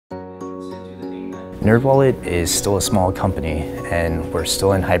NerdWallet is still a small company and we're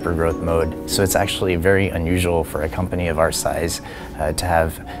still in hypergrowth mode, so it's actually very unusual for a company of our size to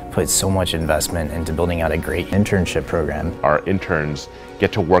have put so much investment into building out a great internship program. Our interns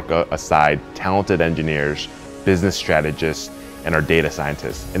get to work aside talented engineers, business strategists, and our data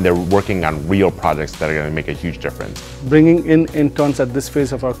scientists, and they're working on real projects that are going to make a huge difference. Bringing in interns at this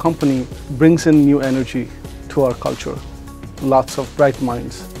phase of our company brings in new energy to our culture. Lots of bright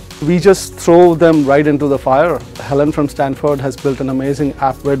minds. We just throw them right into the fire. Helen from Stanford has built an amazing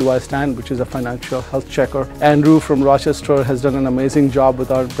app, Where Do I Stand, which is a financial health checker. Andrew from Rochester has done an amazing job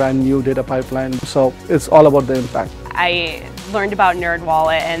with our brand new data pipeline. So it's all about the impact. I learned about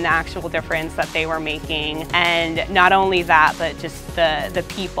NerdWallet and the actual difference that they were making, and not only that, but just the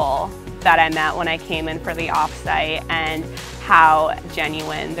people that I met when I came in for the offsite and how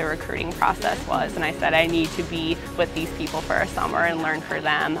genuine the recruiting process was. And I said I need to be with these people for a summer and learn for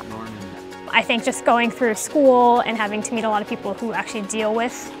them. I think just going through school and having to meet a lot of people who actually deal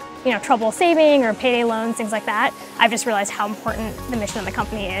with trouble saving or payday loans, things like that, I've just realized how important the mission of the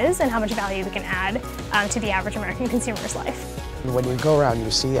company is and how much value we can add to the average American consumer's life. When you go around, you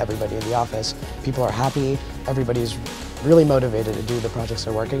see everybody in the office. People are happy. Everybody's really motivated to do the projects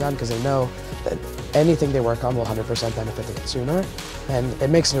they're working on because they know that anything they work on will 100% benefit the consumer, and it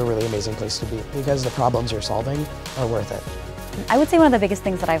makes it a really amazing place to be because the problems you're solving are worth it. I would say one of the biggest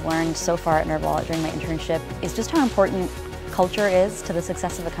things that I've learned so far at NerdWallet during my internship is just how important culture is to the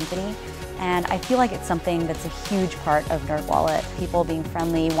success of a company. And I feel like it's something that's a huge part of NerdWallet. People being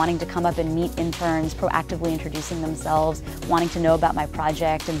friendly, wanting to come up and meet interns, proactively introducing themselves, wanting to know about my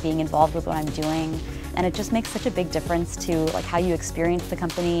project and being involved with what I'm doing. And it just makes such a big difference to how you experience the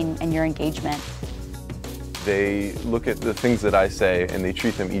company and your engagement. They look at the things that I say and they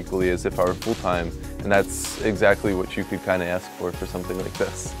treat them equally as if I were full-time, and that's exactly what you could kind of ask for something like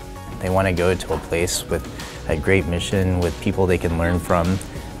this. They want to go to a place with a great mission, with people they can learn from,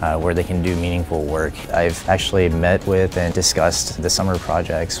 where they can do meaningful work. I've actually met with and discussed the summer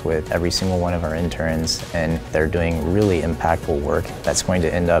projects with every single one of our interns, and they're doing really impactful work that's going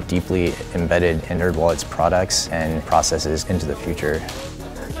to end up deeply embedded in NerdWallet's products and processes into the future.